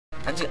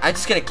I'm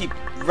just gonna keep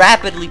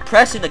rapidly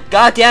pressing the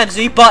goddamn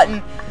Z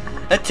button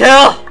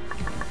until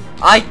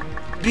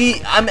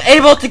I'm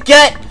able to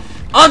get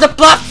on the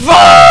platform!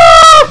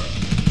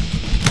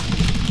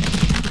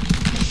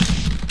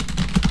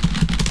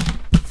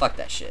 Fuck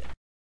that shit.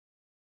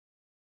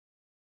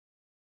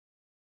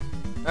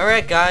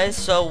 Alright guys,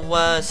 so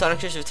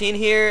SonicRush15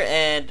 here,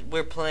 and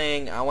we're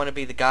playing I Wanna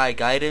Be the Guy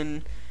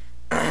Gaiden.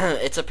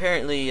 It's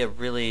apparently a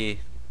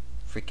really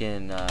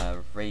freaking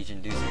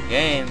rage-inducing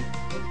game.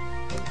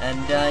 And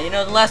you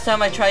know, the last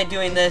time I tried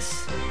doing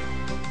this,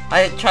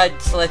 I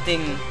tried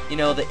selecting, you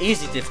know, the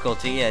easy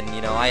difficulty, and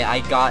you know,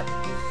 I got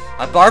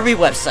a Barbie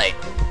website.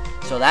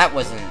 So that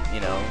wasn't, you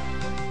know,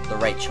 the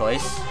right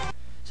choice.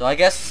 So I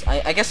guess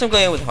I'm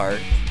going with hard.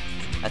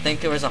 I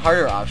think there was a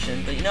harder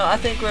option, but you know, I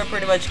think we're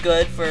pretty much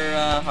good for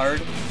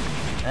hard.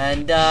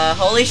 And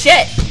holy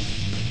shit!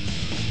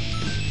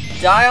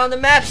 Die on the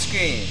map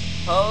screen!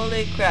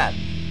 Holy crap.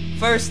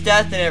 First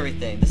death and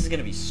everything. This is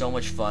gonna be so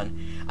much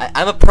fun.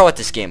 I'm a pro at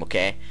this game,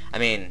 okay? I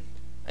mean,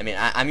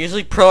 I'm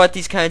usually pro at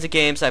these kinds of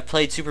games. I've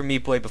played Super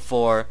Meat Boy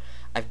before.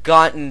 I've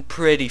gotten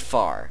pretty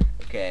far,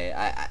 okay?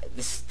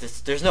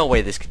 There's no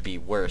way this could be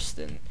worse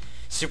than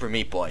Super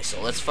Meat Boy,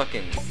 so let's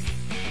fucking...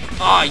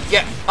 Oh,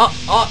 yeah!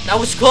 Oh, that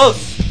was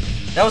close!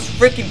 That was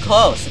freaking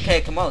close!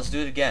 Okay, come on, let's do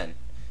it again.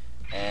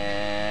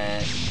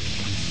 And...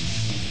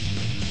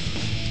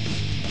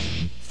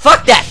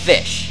 Fuck that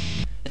fish!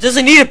 It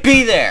doesn't need to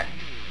be there!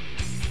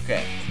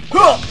 Okay.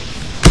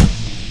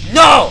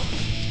 No!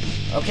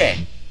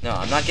 Okay. No,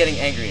 I'm not getting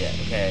angry yet,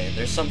 okay?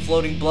 There's some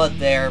floating blood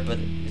there, but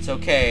it's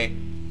okay.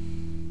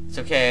 It's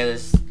okay,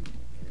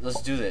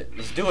 let's do it.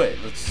 Let's do it.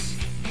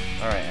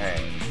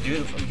 Alright.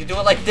 We can do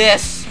it like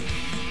this.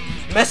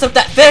 Mess up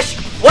that fish!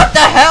 What the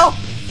hell?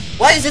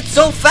 Why is it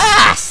so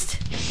fast?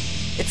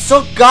 It's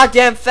so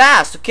goddamn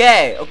fast.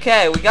 Okay,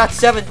 we got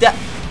 7 deaths.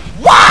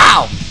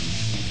 Wow!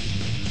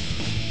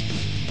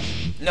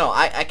 No,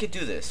 I could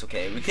do this,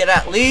 okay? We could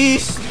at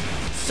least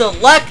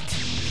select...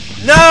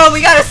 No,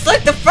 we gotta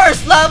select the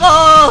first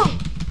level!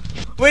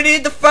 We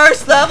need the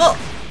first level!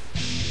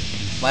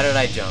 Why did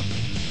I jump?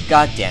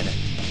 God damn it.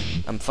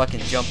 I'm fucking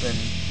jumping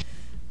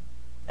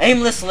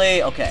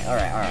aimlessly. Okay,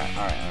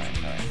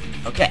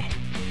 alright. Okay.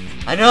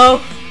 I know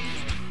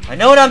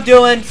what I'm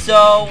doing,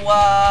 so,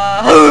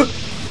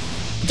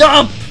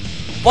 jump!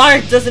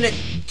 Why doesn't it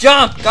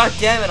jump? God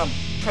damn it, I'm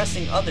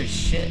pressing other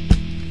shit.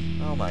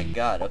 Oh my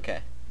god,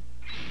 okay.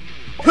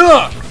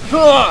 Fuck!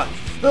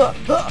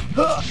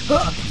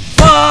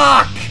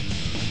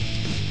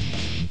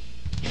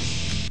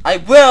 I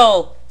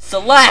will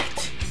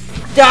select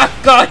that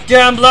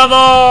goddamn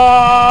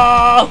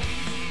level!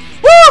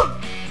 Woo!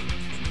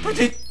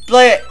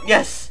 Play it,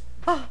 yes.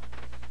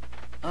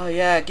 Oh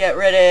yeah, get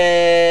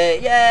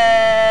ready! Yay!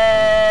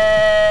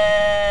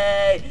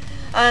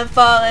 I'm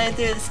falling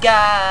through the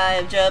sky,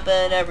 I'm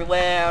jumping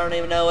everywhere, I don't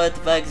even know what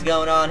the fuck is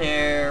going on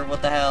here.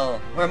 What the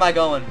hell? Where am I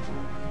going?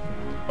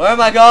 Where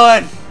am I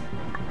going?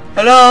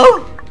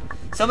 Hello?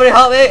 Somebody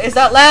help me! Is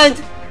that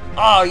land?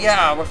 Oh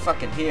yeah, we're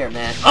fucking here,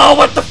 man. Oh,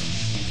 what the?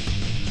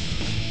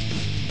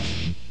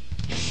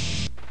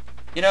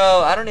 You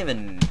know, I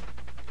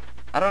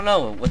don't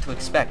know what to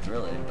expect,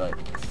 really, but...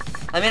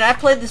 I mean, I've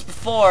played this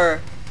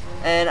before,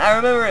 and I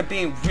remember it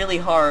being really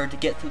hard to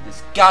get through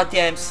this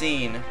goddamn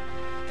scene,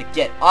 to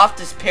get off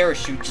this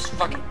parachute, just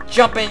fucking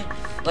jumping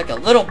like a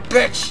little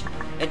bitch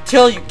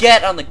until you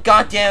get on the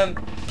goddamn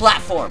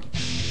platform.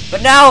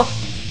 But now,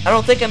 I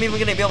don't think I'm even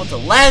gonna be able to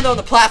land on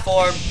the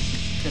platform,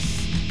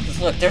 because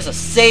look, there's a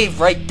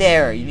save right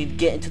there. You need to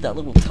get into that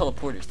little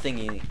teleporter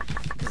thingy,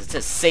 because it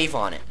says save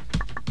on it.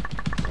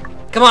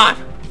 Come on!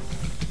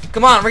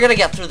 Come on, we're gonna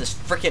get through this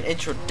freaking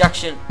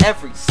introduction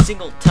every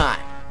single time.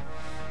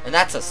 And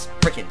that's a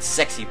freaking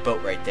sexy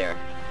boat right there.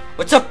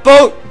 What's up,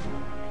 boat?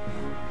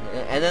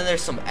 And then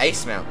there's some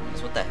ice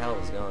mountains. What the hell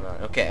is going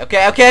on? Okay.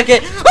 Ah!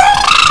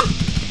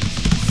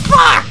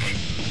 Fuck!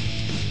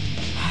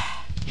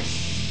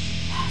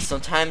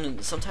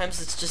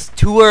 Sometimes it's just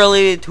too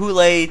early, too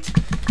late,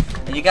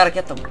 and you gotta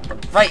get the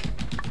right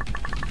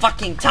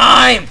fucking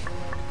time.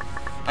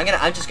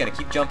 I'm just gonna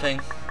keep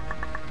jumping.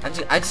 I'm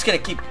just gonna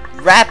keep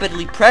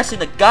rapidly pressing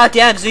the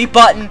goddamn Z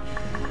button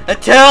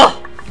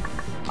until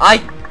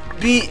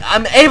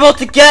I'm able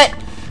to get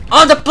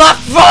on the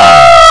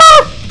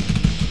platform.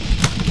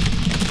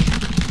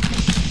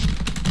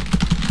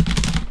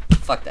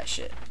 Fuck that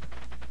shit.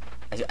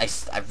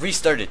 I've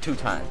restarted 2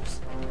 times.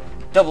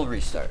 Double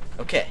restart.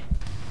 Okay.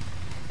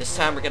 This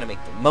time we're gonna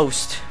make the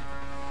most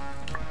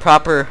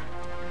proper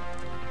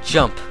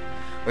jump.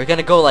 We're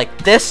gonna go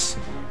like this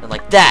and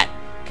like that.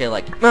 Okay,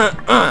 like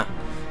and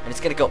it's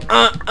gonna go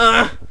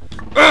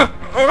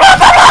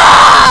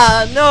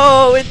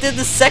No, it did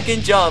the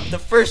second jump. The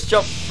first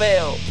jump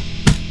failed.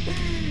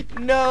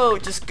 No,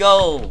 just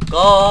go.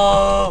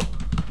 Go.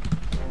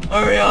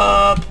 Hurry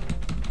up.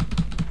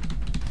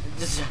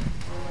 Just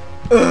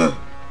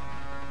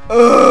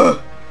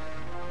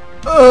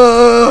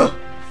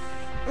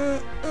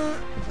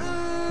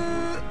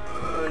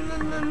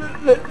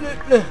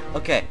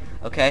Okay.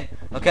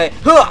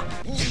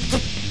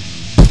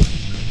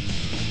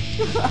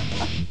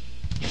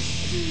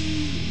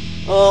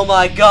 Oh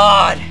my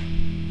god.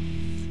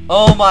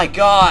 Oh my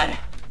god.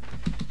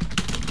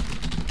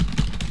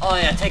 Oh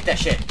yeah, take that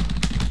shit.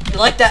 You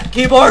like that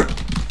keyboard?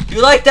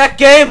 You like that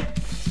game?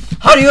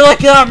 How do you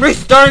like it? I'm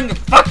restarting the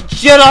fucking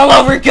shit all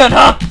over again,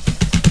 huh?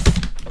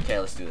 Okay,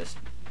 let's do this.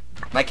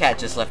 My cat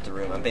just left the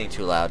room. I'm being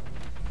too loud.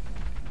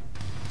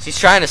 She's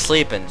trying to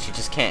sleep and she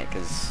just can't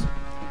because...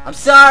 I'm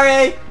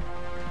sorry!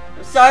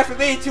 I'm sorry for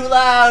being too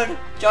loud.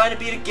 Trying to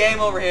beat a game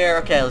over here.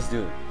 Okay, let's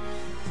do it.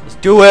 Let's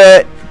do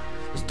it.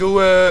 Let's do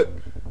it.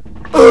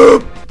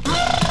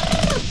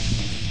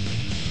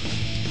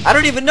 I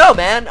don't even know,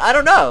 man. I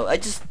don't know.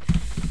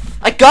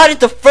 I got it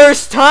the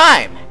first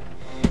time.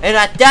 And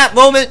at that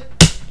moment,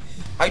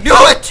 I knew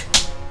it.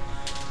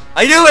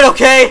 I knew it,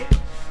 okay?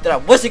 That I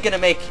wasn't going to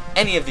make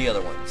any of the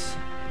other ones.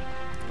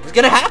 It was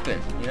going to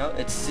happen. You know,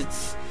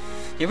 it's...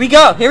 Here we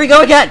go. Here we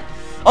go again.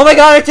 Oh my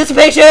god,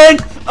 anticipation.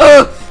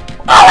 Oh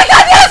my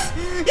god, yes.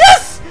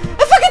 Yes.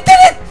 I fucking did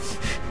it.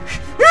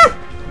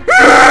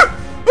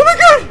 Oh my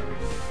god.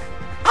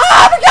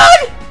 Oh my god.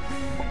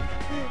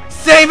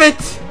 Save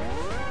it.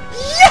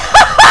 Yeah!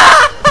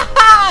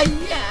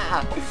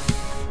 Yeah!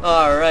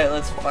 Alright,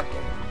 let's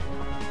fucking...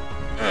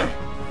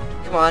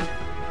 Come on.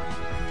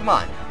 Come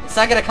on. It's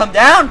not gonna come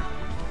down?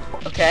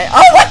 Okay.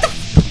 Oh, what the...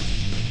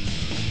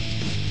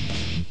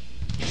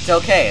 It's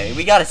okay.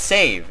 We gotta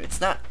save. It's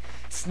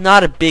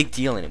not a big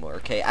deal anymore,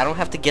 okay? I don't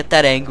have to get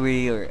that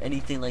angry or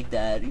anything like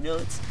that. You know,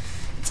 it's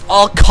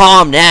all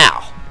calm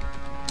now.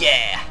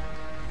 Yeah.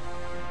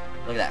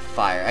 Look at that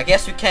fire. I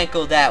guess we can't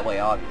go that way,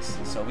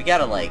 obviously. So we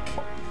gotta, like...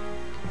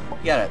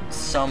 We gotta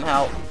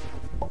somehow...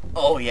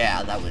 Oh,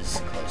 yeah, that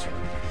was closer.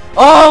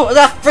 Oh,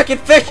 that freaking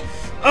fish!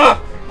 Ugh!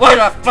 Why did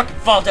I fucking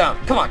fall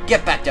down? Come on,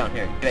 get back down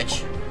here,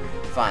 bitch.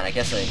 Fine, I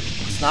guess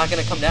it's not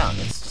gonna come down.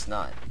 It's just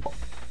not.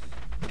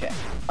 Okay.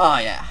 Oh,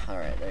 yeah.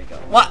 Alright, there you go.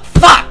 What?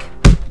 Fuck!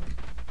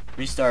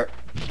 Restart.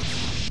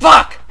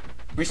 Fuck!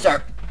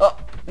 Restart. Oh,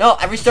 no,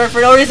 I restarted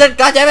for no reason.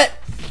 God damn it!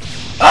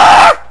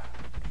 Ah!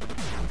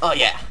 Oh,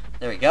 yeah.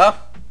 There we go.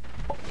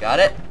 Got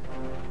it.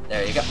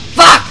 There you go.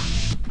 Fuck!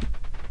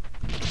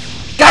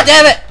 God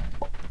damn it!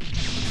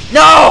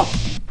 No!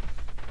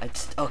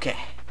 Okay.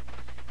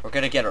 We're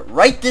gonna get it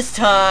right this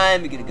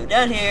time. We're gonna go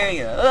down here,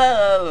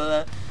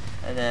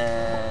 and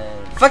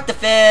then fuck the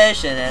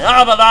fish, and then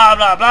blah blah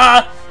blah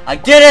blah. I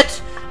did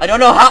it! I don't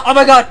know how. Oh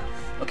my god!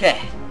 Okay.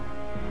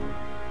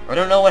 I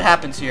don't know what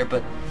happens here,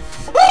 but...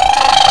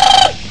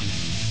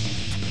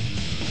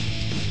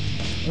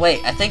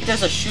 Wait, I think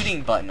there's a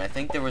shooting button. I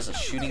think there was a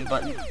shooting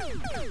button.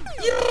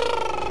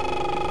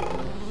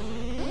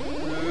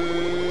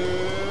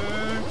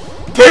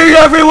 Pee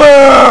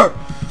everywhere!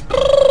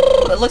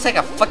 It looks like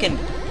a fucking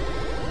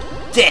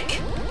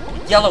dick.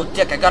 Yellow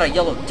dick. I got a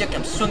yellow dick.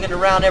 I'm swinging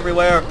around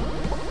everywhere.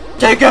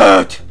 Take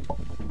it!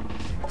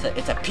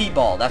 It's a pee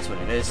ball. That's what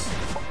it is.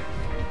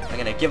 I'm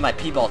gonna give my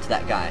pee ball to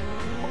that guy.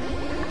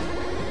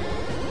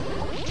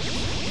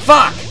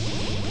 Fuck!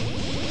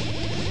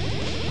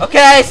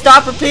 Okay,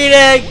 stop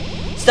repeating!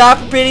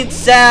 Stop repeating the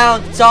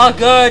sound. It's all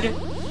good.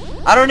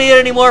 I don't need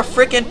any more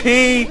freaking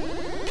pee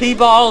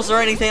balls or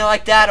anything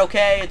like that,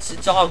 okay?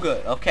 It's all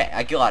good. Okay,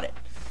 I got it.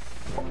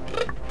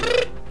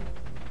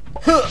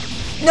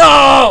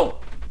 No!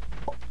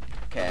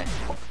 Okay.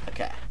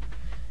 Okay.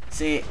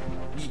 See,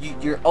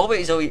 you're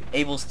always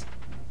able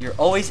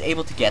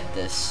to get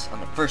this on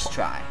the first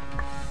try.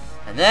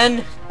 And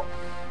then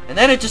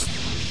it just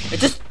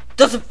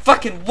doesn't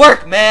fucking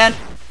work, man.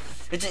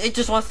 It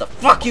just wants to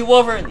fuck you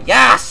over in the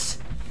ass.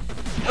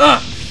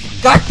 Ugh!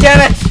 God damn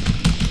it!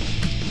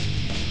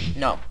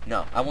 No,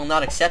 I will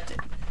not accept it.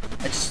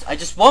 I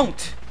just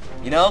won't.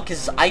 You know,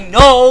 because I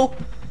know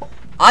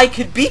I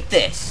could beat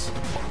this.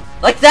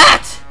 Like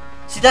that!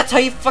 See, that's how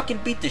you fucking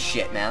beat this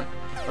shit, man.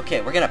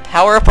 Okay, we're gonna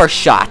power up our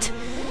shot.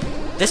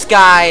 This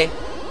guy...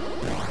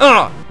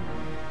 Oh!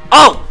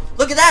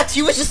 Look at that!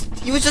 He was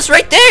just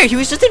right there! He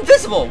was just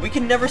invisible! We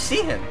can never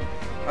see him.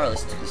 Alright,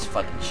 let's do this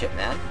fucking shit,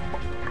 man.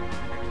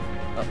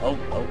 Oh.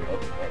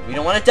 We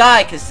don't want to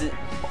die, because this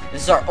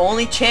is our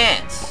only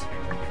chance.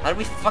 How do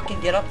we fucking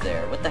get up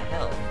there? What the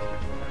hell?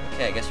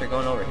 Okay, I guess we're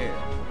going over here.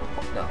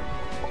 No,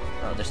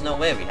 there's no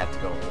way we have to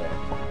go over there.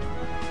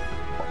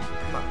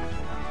 Come on.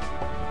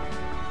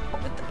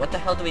 What the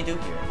hell do we do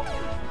here?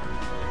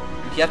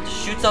 You have to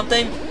shoot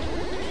something?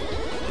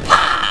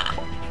 Pah!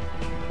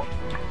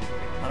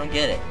 I don't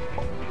get it.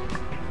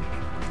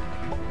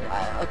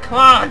 Come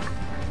on!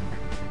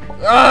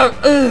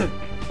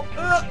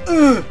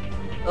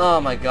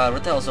 Oh my god,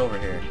 what the hell's over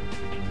here?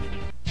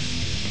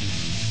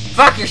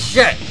 Fuck your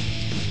shit!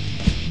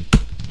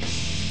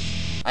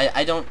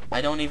 I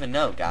don't even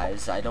know,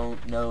 guys. I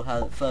don't know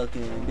how to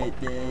fucking get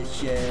this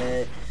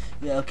shit.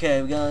 Yeah,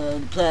 okay, we got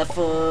on the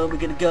platform. We're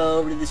gonna go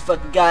over to this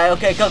fucking guy.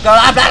 Okay, go.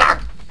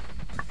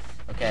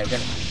 Okay,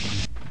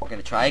 we're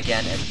gonna try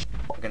again,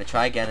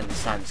 and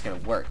this time it's gonna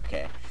work.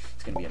 Okay,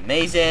 it's gonna be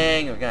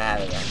amazing. We're gonna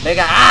have a big.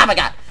 Oh my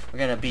god! We're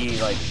gonna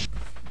be like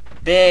a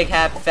big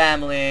happy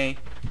family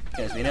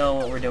because we know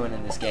what we're doing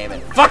in this game.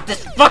 And fuck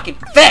this fucking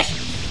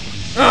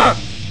fish! Ugh.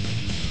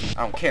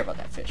 I don't care about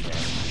that fish, man.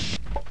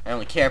 I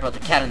only care about the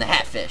Cat in the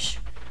Hat fish.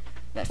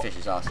 That fish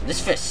is awesome. This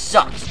fish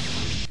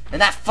sucks.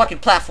 And that fucking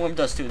platform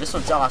does too. This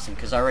one's awesome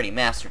because I already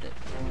mastered it.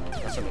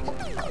 That's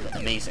what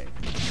amazing.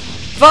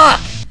 Fuck!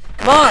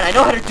 Come on, I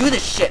know how to do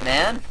this shit,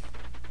 man.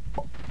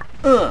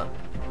 No!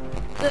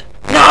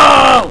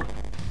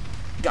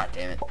 God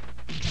damn it.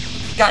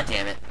 God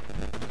damn it.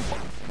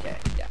 Okay,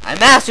 yeah. I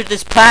mastered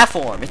this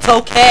platform. It's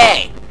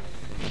okay.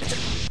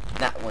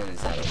 That one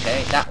is not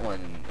okay. That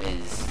one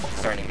is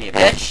starting to be a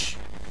bitch.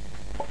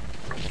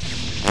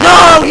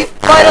 No! He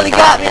finally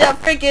got me that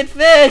freaking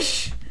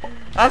fish!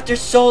 After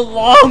so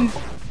long!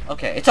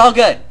 Okay, it's all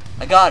good.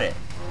 I got it.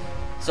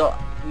 So,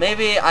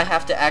 maybe I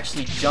have to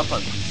actually jump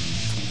on...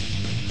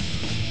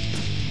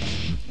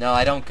 No,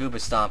 I don't Gooba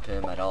Stomp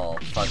him at all.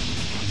 Fuck.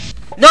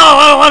 No!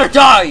 I don't want to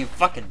die, you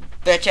fucking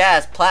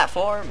bitch-ass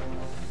platform!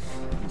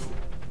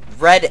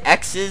 Red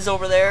X's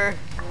over there.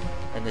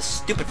 And this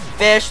stupid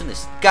fish and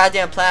this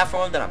goddamn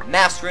platform that I'm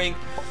mastering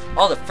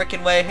all the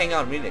freaking way. Hang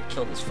on, we need to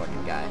kill this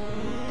fucking guy.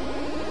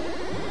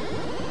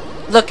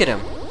 Look at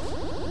him.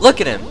 Look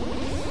at him.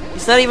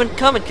 He's not even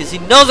coming because he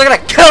knows I'm gonna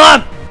kill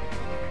him!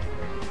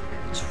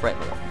 That's right,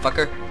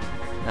 motherfucker.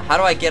 Now, how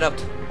do I get up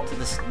to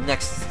this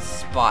next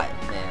spot,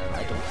 man?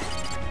 I don't...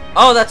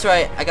 Oh, that's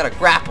right. I gotta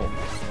grapple.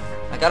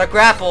 I gotta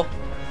grapple.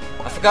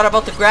 I forgot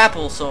about the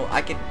grapple, so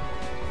I can...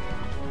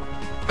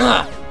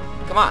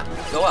 Come on.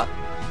 Go up.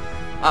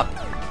 Up.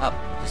 Up.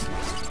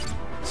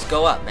 Just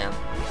go up, man.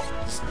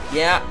 Just,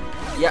 yeah.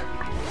 Yeah.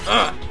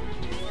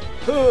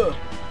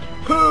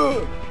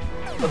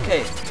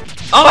 Okay.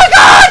 Oh my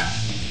god!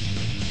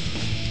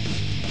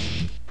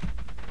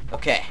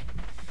 Okay.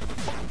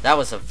 That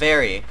was a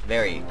very,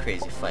 very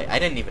crazy fight. I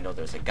didn't even know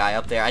there was a guy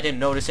up there. I didn't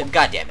notice him.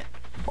 God damn it.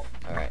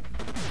 Alright.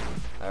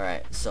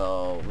 Alright,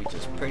 so we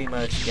just pretty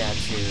much got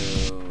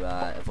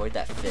to avoid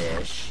that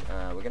fish.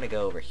 We're gonna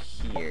go over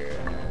here.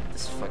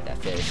 Just fuck that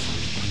fish.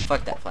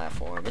 Fuck that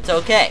platform. It's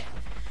okay.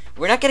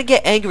 We're not gonna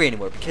get angry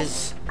anymore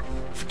because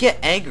if we get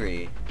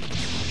angry,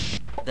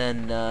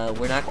 then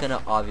we're not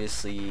gonna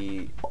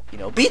obviously, you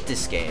know, beat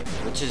this game,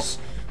 which is,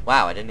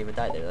 wow, I didn't even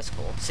die there. That's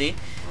cool. See,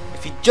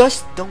 if you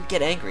just don't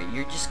get angry,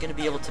 you're just gonna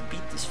be able to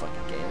beat this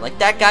fucking game. Like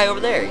that guy over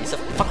there, he's a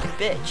fucking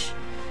bitch.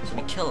 So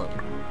we kill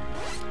him,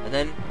 and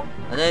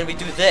then we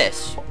do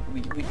this.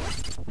 We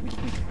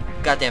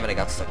God damn it, I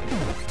got stuck in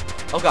here.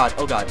 Oh god,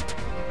 oh god.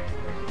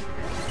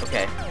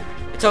 Okay,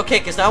 it's okay,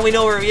 cause now we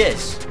know where he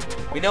is.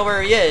 We know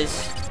where he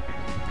is,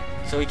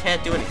 so we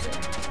can't do anything.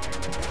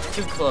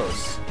 Too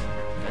close.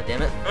 God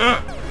damn it.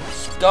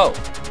 Just go.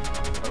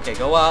 Okay,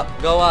 go up.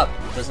 Go up.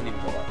 It doesn't even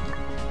go up.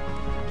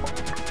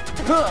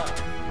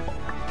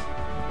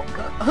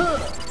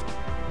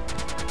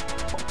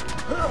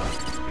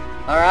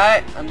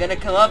 Alright, I'm gonna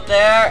come up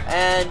there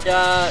and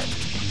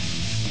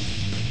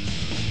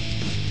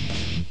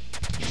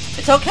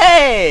it's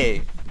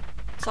okay!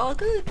 It's all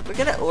good.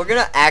 We're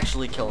gonna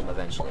actually kill him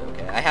eventually,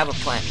 okay? I have a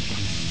plan.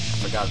 I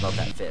forgot about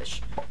that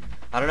fish.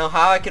 I don't know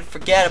how I could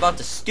forget about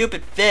the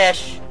stupid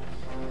fish.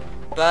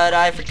 But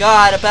I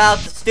forgot about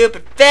the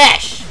stupid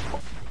fish!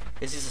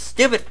 This is a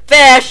stupid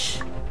fish!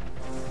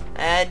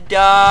 And,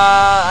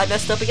 I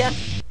messed up again.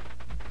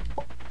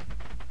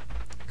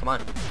 Come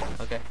on.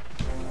 Okay.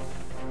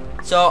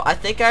 So, I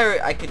think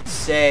I could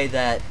say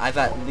that I've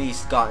at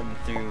least gotten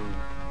through...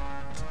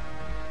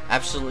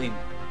 Absolutely...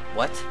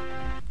 What?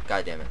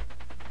 God damn it.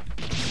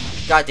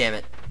 God damn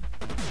it.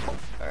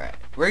 Alright.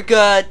 We're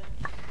good.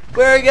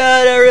 We're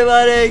good,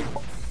 everybody!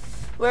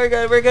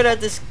 We're good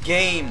at this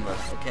game.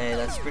 Okay,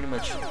 that's pretty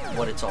much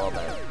what it's all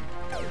about.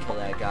 Kill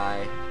that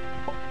guy.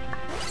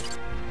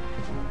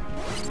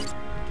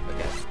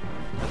 Okay.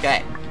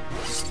 Okay.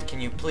 Just,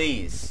 can you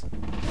please?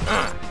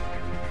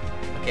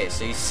 Okay,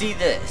 so you see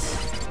this.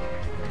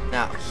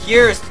 Now,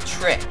 here's the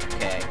trick,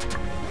 okay?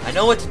 I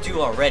know what to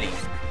do already.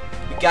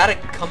 We gotta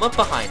come up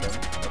behind him.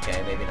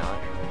 Okay, maybe not.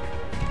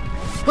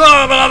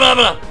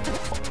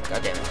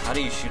 God damn it. How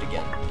do you shoot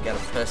again? You gotta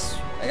press...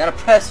 I gotta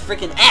press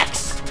freaking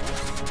X!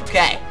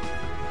 Okay.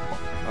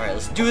 Alright,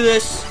 let's do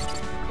this.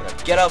 We're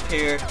gonna get up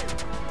here.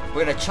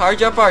 We're gonna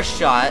charge up our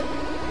shot.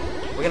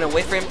 We're gonna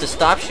wait for him to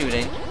stop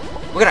shooting.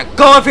 We're gonna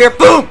go up here.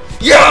 Boom!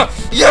 Yeah!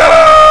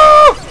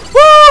 Yeah!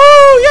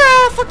 Woo!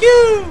 Yeah! Fuck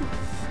you!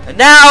 And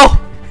now,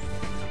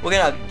 we're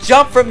gonna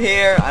jump from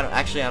here. I don't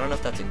know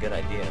if that's a good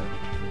idea.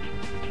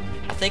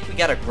 I think we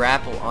gotta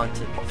grapple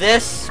onto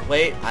this.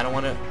 Wait, I don't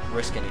want to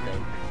risk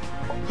anything.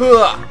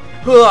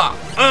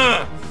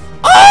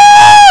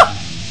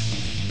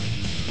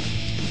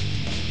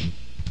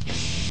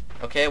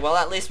 Okay, well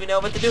at least we know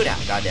what to do now.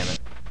 God damn it.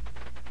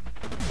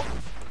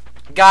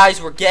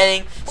 Guys, we're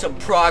getting some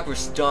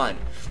progress done.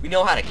 We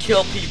know how to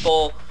kill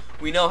people.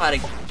 We know how to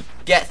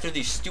get through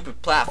these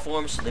stupid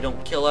platforms so they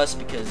don't kill us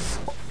because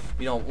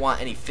we don't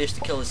want any fish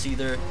to kill us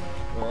either.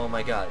 Oh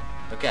my god.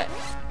 Okay.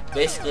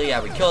 Basically,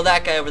 yeah, we kill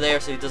that guy over there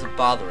so he doesn't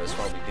bother us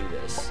while we do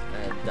this.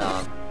 And,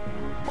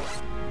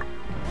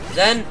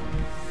 then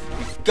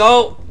we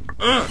go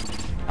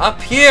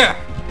up here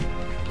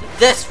to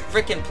this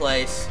freaking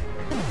place.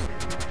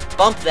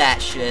 Bump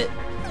that shit.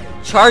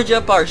 Charge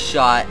up our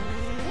shot.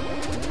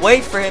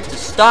 wait for him to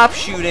stop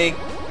shooting.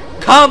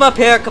 Come up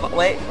here. Come on.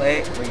 Wait.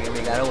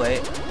 We gotta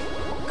wait.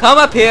 Come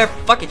up here.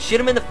 Fucking shoot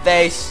him in the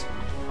face.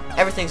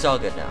 Everything's all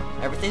good now.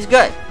 Everything's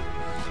good.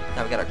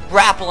 Now we gotta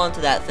grapple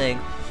onto that thing.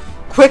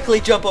 Quickly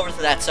jump over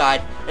to that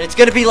side. And it's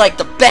gonna be like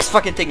the best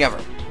fucking thing ever.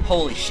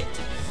 Holy shit.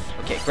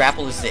 Okay,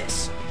 grapple is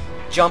this.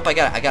 Jump, I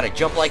gotta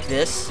jump like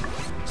this.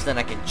 So then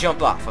I can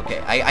jump off. Okay,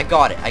 I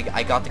got it.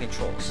 I got the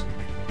controls.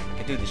 I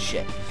can do this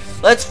shit.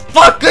 Let's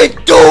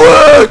fucking do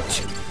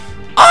it!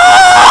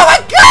 Oh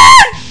my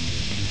god!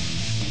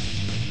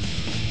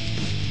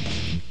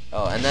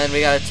 Oh, and then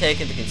we gotta take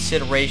into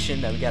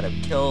consideration that we gotta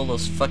kill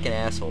those fucking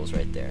assholes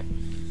right there.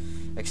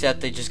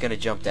 Except they're just gonna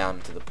jump down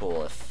into the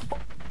pool if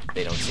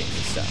they don't see any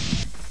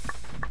stuff.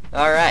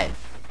 Alright.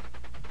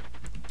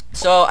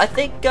 So, I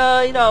think,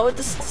 you know,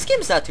 this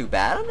game's not too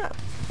bad.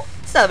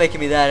 It's not making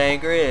me that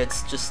angry.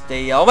 It's just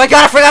a... oh my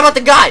god, I forgot about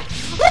the guy!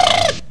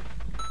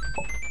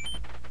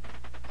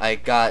 I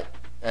got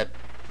a...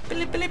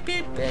 beep, beep,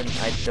 beep, and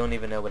I don't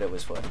even know what it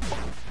was for.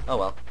 Oh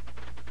well.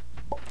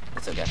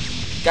 It's okay.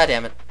 God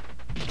damn it.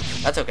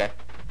 That's okay.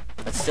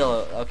 That's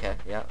still okay.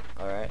 Yeah.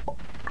 All right.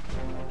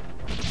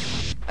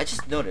 I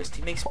just noticed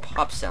he makes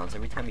pop sounds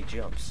every time he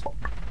jumps.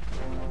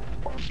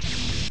 Oh,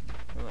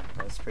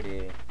 that's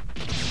pretty.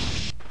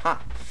 Huh.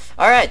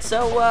 All right.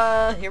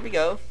 So here we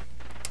go.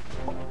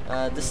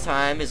 This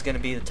time is gonna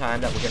be the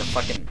time that we're gonna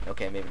fucking.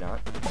 Okay, maybe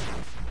not.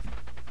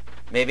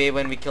 Maybe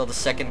when we kill the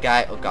second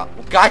guy. Oh god.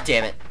 Oh, god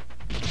damn it.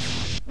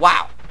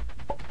 Wow.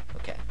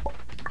 Okay.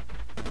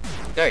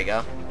 There you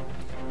go.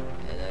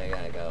 And then I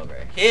gotta go over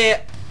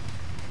here.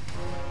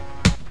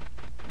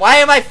 Why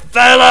am I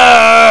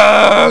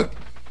failing?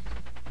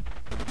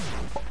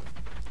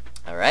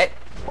 Alright.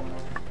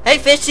 Hey,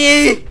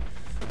 fishy!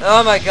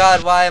 Oh my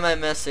god, why am I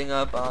messing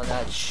up on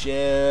that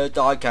shit?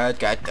 I can't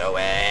get to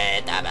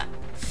it.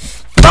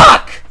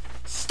 Fuck!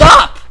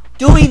 Stop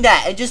doing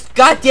that and just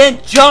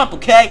goddamn jump,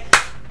 okay?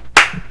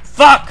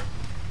 Fuck!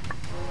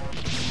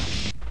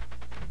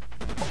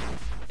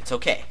 It's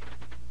okay.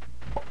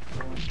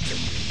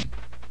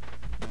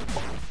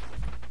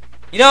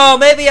 You know,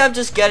 maybe I'm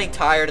just getting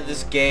tired of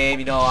this game.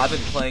 You know, I've been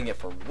playing it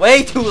for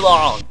way too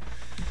long.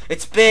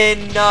 It's been,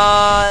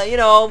 you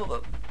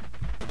know,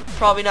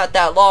 probably not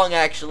that long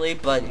actually,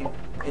 but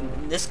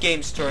in this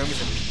game's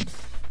terms, it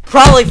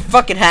probably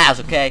fucking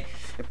has, okay?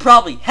 It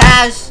probably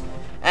has,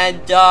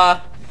 and,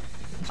 I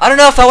don't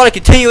know if I want to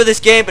continue with this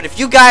game, but if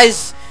you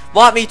guys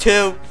want me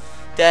to,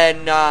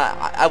 then,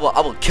 I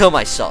will kill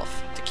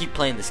myself to keep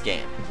playing this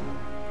game.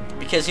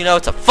 Because, you know,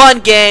 it's a fun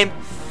game.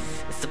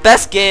 The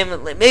best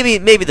game, maybe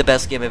the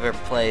best game I've ever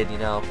played, you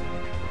know.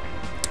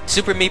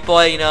 Super Meat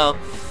Boy, you know,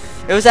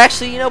 it was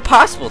actually, you know,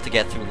 possible to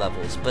get through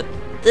levels, but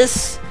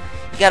this,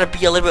 you gotta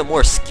be a little bit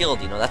more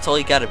skilled, you know. That's all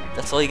you gotta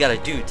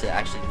do to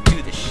actually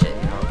do this shit,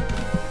 you know.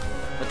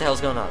 What the hell's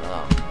going on?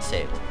 Oh,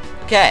 save.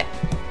 Okay,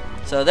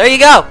 so there you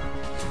go.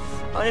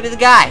 I'm gonna be the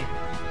guy,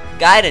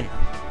 Gaiden.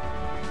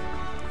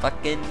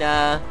 Fucking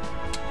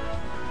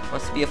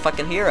wants to be a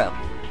fucking hero.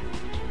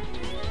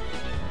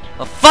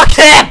 Well, fuck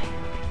him!